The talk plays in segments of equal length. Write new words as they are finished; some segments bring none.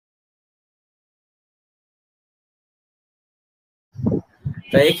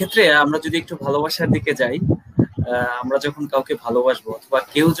তাই এই ক্ষেত্রে আমরা যদি একটু ভালোবাসার দিকে যাই, আমরা যখন কাউকে ভালোবাসবো অথবা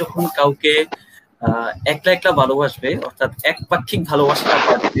কেউ যখন কাউকে একলা একলা ভালোবাসবে, অর্থাৎ একপাক্ষিক ভালোবাসাটা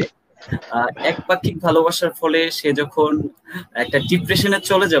বাড়বে। একপাক্ষিক ভালোবাসার ফলে সে যখন একটা ডিপ্রেশনে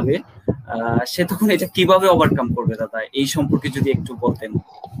চলে যাবে, সে তখন এটা কিভাবে ওভারকাম করবে দাদা, এই সম্পর্কে যদি একটু বলতেন।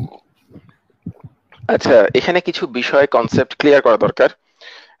 আচ্ছা, এখানে কিছু বিষয় কনসেপ্ট ক্লিয়ার করা দরকার।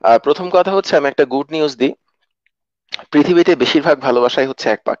 প্রথম কথা হচ্ছে, আমি একটা গুড নিউজ দিই। পৃথিবীতে বেশিরভাগ ভালোবাসাই হচ্ছে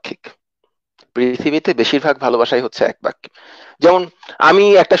একপাক্ষিক। পৃথিবীতে বেশিরভাগ ভালোবাসাই হচ্ছে একপাক্ষিক। যেমন আমি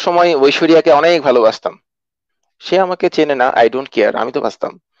একটা সময় ঐশ্বরিয়াকে অনেক ভালোবাসতাম। সে আমাকে চেনে না, আই ডোন্ট কেয়ার, আমি তো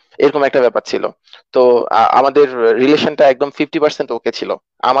বাঁচতাম, এরকম একটা ব্যাপার ছিল। তো আমাদের রিলেশনটা একদম 50% ওকে ছিল,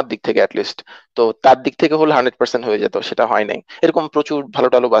 আমার দিক থেকে অ্যাটলিস্ট। তো তার দিক থেকে হলে 100% হয়ে যেত, সেটা হয় নাই। এরকম প্রচুর ভালো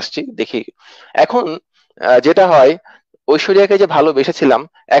টালো বাসছি দেখি। এখন যেটা হয়, ঐশ্বরিয়াকে যে ভালোবেসেছিলাম,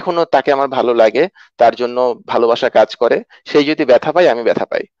 এখনো তাকে আমার ভালো লাগে, তার জন্য ভালোবাসা কাজ করে। সেই যদি ব্যথা পাই, আমি ব্যথা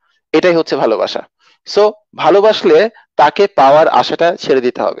পাই। এটাই হচ্ছে ভালোবাসা। সো ভালোবাসলে তাকে পাওয়ার আশাটা ছেড়ে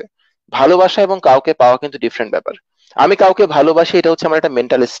দিতে হবে। ভালোবাসা এবং কাউকে পাওয়া কিন্তু ডিফারেন্ট ব্যাপার। আমি কাউকে ভালোবাসি, এটা হচ্ছে আমার একটা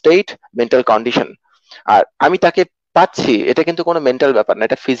মেন্টাল স্টেট, মেন্টাল কন্ডিশন। আর আমি তাকে পাচ্ছি, এটা কিন্তু কোনো মেন্টাল ব্যাপার না,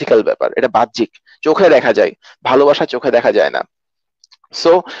 এটা ফিজিক্যাল ব্যাপার, এটা বাহ্যিক, চোখে দেখা যায়। ভালোবাসা চোখে দেখা যায় না।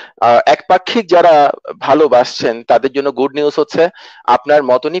 সো একপাক্ষিক যারা ভালোবাসছেন, তাদের জন্য গুড নিউজ হচ্ছে, আপনার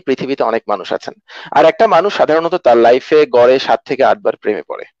মতনই পৃথিবীতে অনেক মানুষ আছেন। আর একটা মানুষ সাধারণত তার লাইফে গড়ে 7 থেকে 8 বার প্রেমে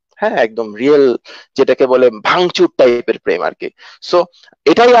পড়ে। হ্যাঁ, একদম রিয়েল, যেটাকে বলে ভাঙচুর টাইপের প্রেম আর কি। সো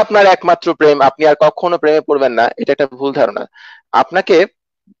এটাই আপনার একমাত্র প্রেম, আপনি আর কখনো প্রেমে পড়বেন না, এটা একটা ভুল ধারণা। আপনাকে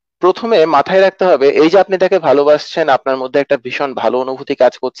প্রথমে মাথায় রাখতে হবে, এই যে আপনি তাকে ভালোবাসছেন, আপনার মধ্যে একটা ভীষণ ভালো অনুভূতি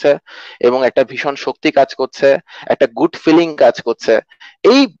কাজ করছে, এবং একটা ভীষণ শক্তি কাজ করছে, একটা গুড ফিলিং কাজ করছে।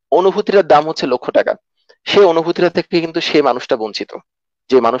 এই অনুভূতিটার দাম হচ্ছে লক্ষ টাকা। সেই অনুভূতিটা থেকে কিন্তু সে মানুষটা বঞ্চিত।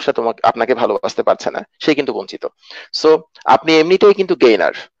 যে মানুষটা তোমাকে আপনাকে ভালোবাসতে পারছে না, সে কিন্তু বঞ্চিত। সো আপনি এমনিতেই কিন্তু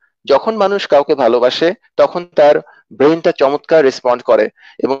গেইনার। যখন মানুষ কাউকে ভালোবাসে, তখন তার ব্রেনটা চমৎকার রেসপন্ড করে,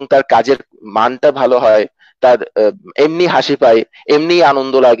 এবং তার কাজের মানটা ভালো হয়। তার এমনি হাসি পায়, এমনি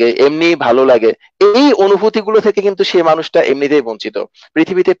আনন্দ লাগে, এমনি ভালো লাগে। এই অনুভূতিগুলো থেকে কিন্তু সে মানুষটা এমনিতেই বঞ্চিত।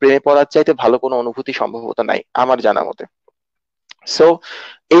 পৃথিবীতে প্রেমে পড়ার চাইতে ভালো কোনো অনুভূতি সম্ভবত নাই আমার জানা মতে। সো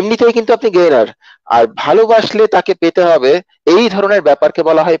এমনিতেই কিন্তু আপনি গেইনার। আর ভালোবাসলে তাকে পেতে হবে, এই ধরনের ব্যাপারকে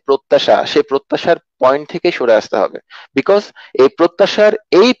বলা হয় প্রত্যাশা। সেই প্রত্যাশার পয়েন্ট থেকে সরে আসতে হবে। বিকজ এই প্রত্যাশার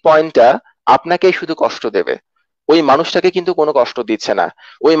এই পয়েন্টটা আপনাকে শুধু কষ্ট দেবে। ওই মানুষটাকে কিন্তু কোনো কষ্ট দিচ্ছে না।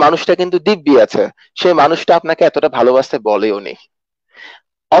 ওই মানুষটা কিন্তু দিব্যি আছে। সেই মানুষটা আপনাকে এতটা ভালোবাসতে বলেও নি।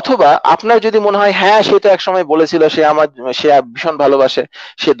 অথবা আপনার যদি মনে হয়, হ্যাঁ সে তো একসময় বলেছিল সে ভীষণ ভালোবাসে,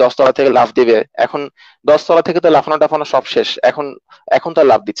 সে 10 তলা থেকে লাফ দিবে, এখন 10 তলা থেকে তো লাফানো টাফানো সব শেষ, এখন এখন তো আর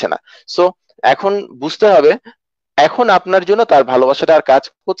লাফ দিচ্ছে না। সো এখন বুঝতে হবে, এখন আপনার জন্য তার ভালোবাসাটা আর কাজ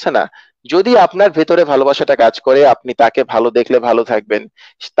করছে না। যদি আপনার ভেতরে ভালোবাসাটা কাজ করে, আপনি তাকে ভালো দেখলে ভালো থাকবেন।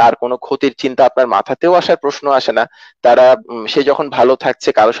 তার কোনো ক্ষতির চিন্তা আপনার মাথাতেও আসার প্রশ্ন আসে না। সে যখন ভালো থাকছে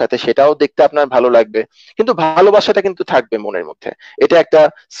কারোর সাথে, সেটাও দেখতে আপনার ভালো লাগবে। কিন্তু ভালোবাসাটা কিন্তু থাকবে মনের মধ্যে। এটা একটা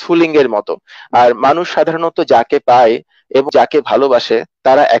স্ফুলিঙ্গ এর মতো। আর মানুষ সাধারণত যাকে পায় এবং যাকে ভালোবাসে,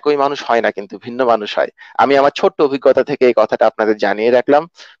 তারা একই মানুষ হয় না, কিন্তু ভিন্ন মানুষ হয়। আমি আমার ছোট্ট অভিজ্ঞতা থেকে এই কথাটা আপনাদের জানিয়ে রাখলাম।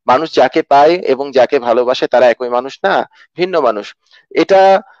 মানুষ যাকে পায় এবং যাকে ভালোবাসে, তারা একই মানুষ না, ভিন্ন মানুষ। এটা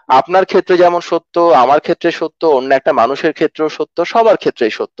আপনার ক্ষেত্রে যেমন সত্য, আমার ক্ষেত্রে সত্য, অন্য একটা মানুষের ক্ষেত্রেও সত্য, সবার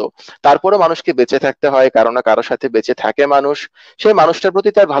ক্ষেত্রেই সত্য। তারপরে মানুষকে বেঁচে থাকতে হয়, কারো না কারোর সাথে বেঁচে থাকে মানুষ। সেই মানুষটার প্রতি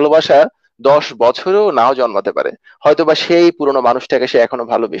তার ভালোবাসা 10 বছরেও নাও জন্মাতে পারে। হয়তোবা সেই পুরনো মানুষটাকে সে এখনো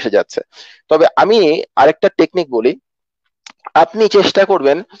ভালোবেসে যাচ্ছে। তবে আমি আরেকটা টেকনিক বলি। আপনি চেষ্টা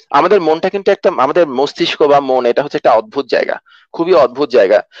করবেন, আমাদের মনটা কিন্তু একটা, আমাদের মস্তিষ্ক বা মন, এটা হচ্ছে একটা অদ্ভুত জায়গা, খুবই অদ্ভুত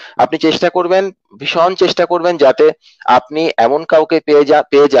জায়গা। আপনি চেষ্টা করবেন, ভীষণ চেষ্টা করবেন, যাতে আপনি এমন কাউকে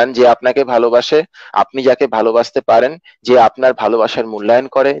পেয়ে যান যে আপনাকে ভালোবাসে, আপনি যাকে ভালোবাসতে পারেন, যে আপনার ভালোবাসার মূল্যায়ন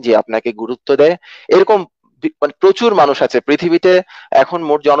করে, যে আপনাকে গুরুত্ব দেয়। এরকম মানে প্রচুর মানুষ আছে পৃথিবীতে। এখন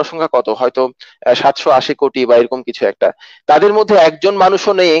মোট জনসংখ্যা কত, হয়তো 780 কোটি বা এরকম কিছু একটা। তাদের মধ্যে একজন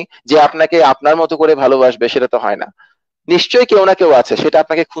মানুষও নেই যে আপনাকে আপনার মতো করে ভালোবাসবে, সেটা তো হয় না। নিশ্চয়ই কেউ না কেউ আছে, সেটা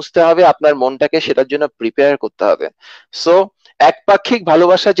আপনাকে খুঁজতে হবে, আপনার মনটাকে সেটার জন্য প্রিপেয়ার করতে হবে। সো একপাক্ষিক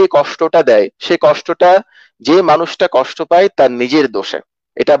ভালোবাসা যে কষ্টটা দেয়, সে কষ্টটা, যে মানুষটা কষ্ট পায় তার নিজের দোষে।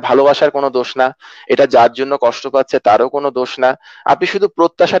 এটা ভালোবাসার কোনো দোষ না। এটা যার জন্য কষ্ট পাচ্ছে তারও কোনো দোষ না। আপনি শুধু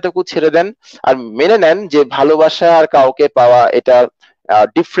প্রত্যাশাটুকু ছেড়ে দেন, আর মেনে নেন যে ভালোবাসা আর কাউকে পাওয়া এটা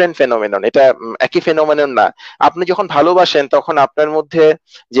ডিফারেন্ট ফেনোমেনন, এটা একই ফেনোমেনন না। আপনি যখন ভালোবাসেন, তখন আপনার মধ্যে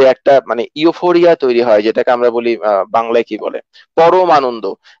যে একটা মানে ইউফোরিয়া তৈরি হয়, যেটাকে আমরা বলি বাংলায় কি বলে, পরম আনন্দ।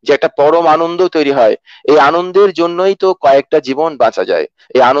 যে একটা পরম আনন্দ তৈরি হয়, এই আনন্দের জন্যই তো কয়েকটা জীবন বাঁচা যায়।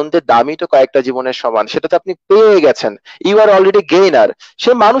 এই আনন্দের দামই তো কয়েকটা জীবনের সমান। সেটা তো আপনি পেয়ে গেছেন, ইউ আর অলরেডি গেইনার।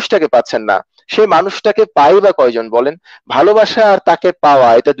 সে মানুষটাকে পাচ্ছেন না, সেই মানুষটাকে পাই বা কয়জন বলেন? ভালোবাসা আর তাকে পাওয়া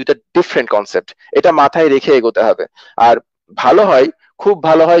এটা দুইটা ডিফারেন্ট কনসেপ্ট, এটা মাথায় রেখে এগোতে হবে। আর ভালো হয়, খুব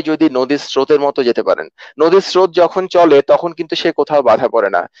ভালো হয় যদি নদীর স্রোতের মতো যেতে পারেন। নদীর স্রোত যখন চলে তখন কিন্তু সে কোথাও বাধা পড়ে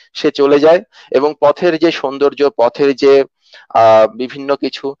না, সে চলে যায় এবং পথের যে সৌন্দর্য, পথের যে বিভিন্ন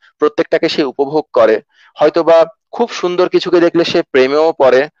কিছু, প্রত্যেকটাকে সে উপভোগ করে। হয়তোবা খুব সুন্দর কিছুকে দেখলে সে প্রেমেও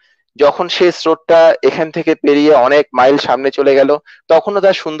পড়ে। যখন সে স্রোতটা এখান থেকে পেরিয়ে অনেক মাইল সামনে চলে গেল, তখনও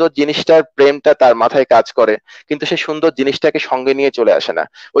তার সুন্দর জিনিসটার প্রেমটা তার মাথায় কাজ করে, কিন্তু সে সুন্দর জিনিসটাকে সঙ্গে নিয়ে চলে আসে না।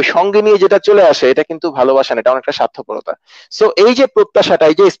 ওই সঙ্গে নিয়ে যেটা চলে আসে এটা কিন্তু ভালোবাসা না, এটা অনেকটা স্বার্থপরতা। সো এই যে প্রত্যাশাটা,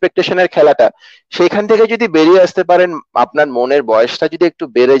 এই যে এক্সপেকটেশনের খেলাটা, সেখান থেকে যদি বেরিয়ে আসতে পারেন, আপনার মনের বয়সটা যদি একটু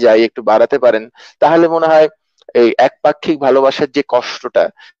বেড়ে যায়, একটু বাড়াতে পারেন, তাহলে মনে হয় এই একপাক্ষিক ভালোবাসার যে কষ্টটা,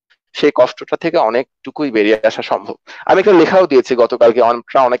 সেই কষ্টটা থেকে অনেকটুকুই বেরিয়ে আসা সম্ভব। আমি একটা লেখাও দিয়েছি গতকালকে,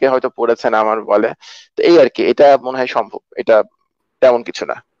 অনেকে হয়তো পড়েছেন আমার বলে। তো এই আর কি, এটা মনে হয় সম্ভব, এটা তেমন কিছু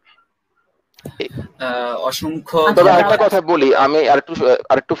না। অসংখ্য তবে আরেকটা ধন্যবাদ। কথা বলি, আমি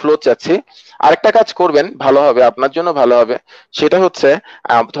আরেকটু ফ্লো চাচ্ছি। আরেকটা কাজ করবেন, ভালো হবে, আপনার জন্য ভালো হবে। সেটা হচ্ছে,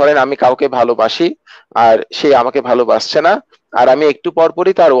 ধরেন আমি কাউকে ভালোবাসি আর সে আমাকে ভালোবাসছে না, আর আমি একটু পর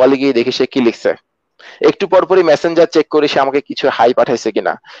পরই তার ওয়ালে গিয়ে দেখি সে কি লিখছে। একটু পরপরই মেসেঞ্জার চেক করে সে আমাকে কিছু হাই পাঠাইছে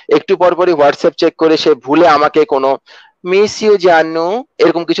কিনা। একটু পরপরই হোয়াটসঅ্যাপ চেক করে সে ভুলে আমাকে কোনো মিস ইউ জানু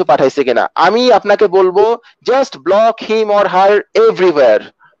এরকম কিছু পাঠাইছে কিনা। আমি আপনাকে বলবো, just block him or her everywhere.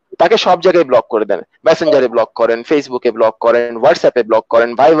 তাকে সব জায়গায় ব্লক করে দেন, মেসেঞ্জারে ব্লক করেন, ফেসবুকে ব্লক করেন, হোয়াটসঅ্যাপে ব্লক করেন,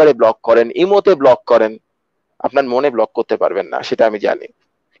 ভাইবারে ব্লক করেন, ইমোতে ব্লক করেন। আপনার মনে ব্লক করতে পারবেন না, সেটা আমি জানি,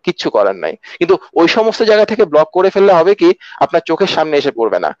 কিচ্ছু করার নাই। কিন্তু ওই সমস্ত জায়গা থেকে ব্লক করে ফেললে হবে কি, আপনার চোখের সামনে এসে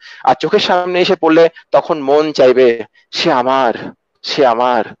পড়বে না। আর চোখের সামনে এসে পড়লে তখন মন চাইবে সে আমার, সে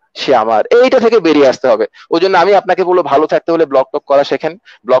আমার, সে আমার, এইটা থেকে বেরিয়ে আসতে হবে। ওই জন্য আমি আপনাকে বলবো, ভালো থাকতে হলে ব্লক টক করা শেখেন।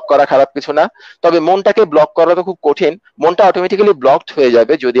 ব্লক করা খারাপ কিছু না, তবে মনটাকে ব্লক করা তো খুব কঠিন। মনটা অটোমেটিক্যালি ব্লকড হয়ে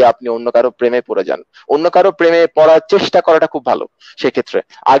যাবে যদি আপনি অন্য কারো প্রেমে পড়ে যান। অন্য কারো প্রেমে পড়ার চেষ্টা করাটা খুব ভালো, সেক্ষেত্রে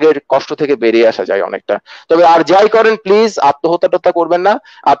আগের কষ্ট থেকে বেরিয়ে আসা যায় অনেকটা। তবে আর যাই করেন প্লিজ আত্মহত্যা টত্যা করবেন না।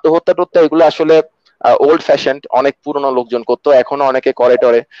 আত্মহত্যা টত্যা এগুলো আসলে ওল্ড ফ্যাশনড, অনেক পুরনো লোকজন করতো, এখনো অনেকে করে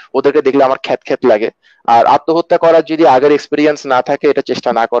টরে। ওদেরকে দেখলে আমার খ্যাত খ্যাত লাগে। আর আত্মহত্যা করার যদি আগের এক্সপিরিয়েন্স না থাকে, এটা চেষ্টা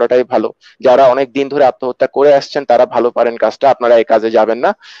না করাটাই ভালো। যারা অনেক দিন ধরে আত্মহত্যা করে আসছেন তারা ভালো পারেন কাজটা, আপনারা এই কাজে যাবেন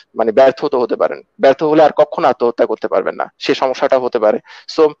না। মানে ব্যর্থ তো হতে পারেন, ব্যর্থ হলে আর কখনো আত্মহত্যা করতে পারবেন না, সে সমস্যাটা হতে পারে।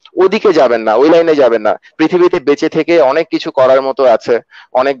 সো ওদিকে যাবেন না, ওই লাইনে যাবেন না। পৃথিবীতে বেঁচে থেকে অনেক কিছু করার মতো আছে,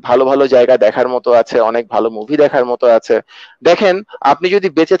 অনেক ভালো ভালো জায়গা দেখার মতো আছে, অনেক ভালো মুভি দেখার মতো আছে। দেখেন, আপনি যদি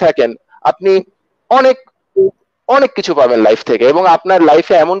বেঁচে থাকেন, আপনি অনেক অনেক কিছু পাবেন লাইফ থেকে, এবং আপনার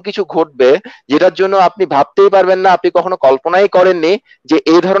লাইফে এমন কিছু ঘটবে যেটার জন্য আপনি ভাবতেই পারবেন না, আপনি কখনো কল্পনাই করেননি যে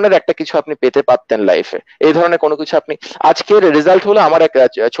এই ধরনের একটা কিছু আপনি পেতে পারতেন লাইফে। এই ধরনের কোনো কিছু আপনি, আজকের রেজাল্ট হলো, আমার এক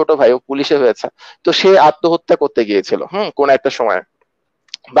ছোট ভাই, ও পুলিশে হয়েছে। তো সে আত্মহত্যা করতে গিয়েছিল কোন একটা সময়,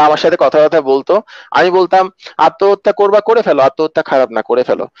 বা আমার সাথে কথাবার্তা বলতো। আমি বলতাম, আত্মহত্যা করবা করে ফেলো, আত্মহত্যা খারাপ না, করে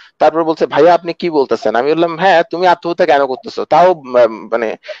ফেলো। তারপর বলছে, ভাইয়া আপনি কি বলতেছেন? আমি বললাম, হ্যাঁ, তুমি আত্মহত্যা কেন করতেছো? তাও মানে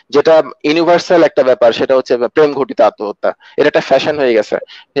যেটা ইউনিভার্সাল একটা ব্যাপার, সেটা হচ্ছে প্রেম ঘটিত আত্মহত্যা। এটা একটা ফ্যাশন হয়ে গেছে,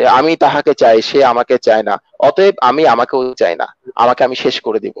 যে আমি তাহাকে চাই, সে আমাকে চায় না, অতএব আমি আমাকেও চাই না, আমাকে আমি শেষ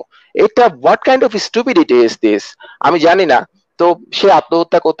করে দিব। এটা what kind of stupidity is this? আমি জানি না। তো সে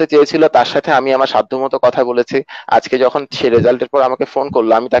আত্মহত্যা করতে চেয়েছিল, তার সাথে আমি আমার সাধ্যমতো কথা বলেছি। আজকে যখন সে রেজাল্টের পর আমাকে ফোন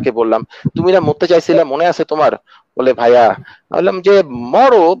করলো, আমি তাকে বললাম, তুমি না মরতে চাইছিলে, মনে আছে তোমার? বলে, ভাইয়া। বললাম যে,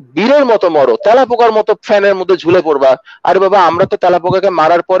 মরো, বীরের মতো মরো, তেলাপোকার মতো ফ্যানের মধ্যে ঝুলে পড়বা। আরে বাবা, আমরা তো তেলাপোকাকে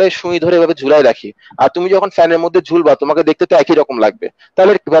মারার পরে সুই ধরে এভাবে ঝুলাই রাখি, আর তুমি যখন ফ্যানের মধ্যে ঝুলবা তোমাকে দেখতে তো একই রকম লাগবে।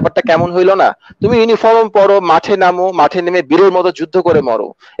 তাহলে ব্যাপারটা কেমন হইলো না? তুমি ইউনিফর্ম পরো, মাঠে নামো, মাঠে নেমে বীরের মতো যুদ্ধ করে মরো,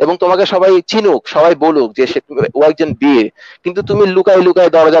 এবং তোমাকে সবাই চিনুক, সবাই বলুক যে ও একজন বীর। কিন্তু তুমি লুকাই লুকাই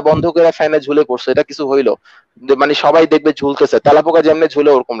দরজা বন্ধ করে ফ্যানে ঝুলে পড়ছো, এটা কিছু হইলো? মানে সবাই দেখবে ঝুলতেছে, তেলাপোকা যেমনি ঝুলে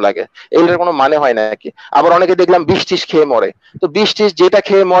ওরকম লাগে। এগুলোর কোনো মানে হয় নাকি? আবার অনেকে দেখলাম বিষ টিস খেয়ে মরে। তো বিষ টিস যেটা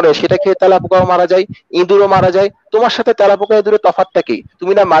খেয়ে মরে সেটা খেয়ে তেলাপোকাও মারা যায়, ইঁদুরও মারা যায়। তোমার সাথে তেলাপোকা ইঁদুরের তফাৎটা কি?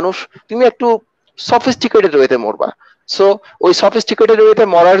 তুমি না মানুষ, তুমি একটু সফিস্টিকেটেড ওয়েতে মরবা। সো ওই সফিস্টিকেটেড ওয়েতে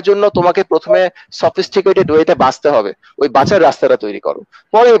মরার জন্য তোমাকে প্রথমে সফিস্টিকেটেড ওয়েতে বাঁচতে হবে। ওই বাঁচার রাস্তাটা তৈরি করো,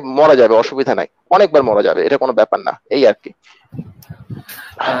 পরে মরা যাবে, অসুবিধা নাই, অনেকবার মরা যাবে, এটা কোনো ব্যাপার না, এই আর কি।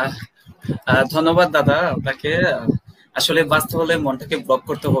 আহ, ধন্যবাদ দাদা আপনাকে। আসলে বাঁচতে হলে মনটাকে ব্লক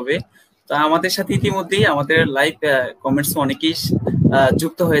করতে হবে। তো আমাদের সাথে ইতিমধ্যেই আমাদের লাইভ কমেন্টস অনেকেই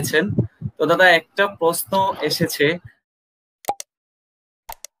যুক্ত হয়েছেন। তো দাদা, একটা প্রশ্ন এসেছে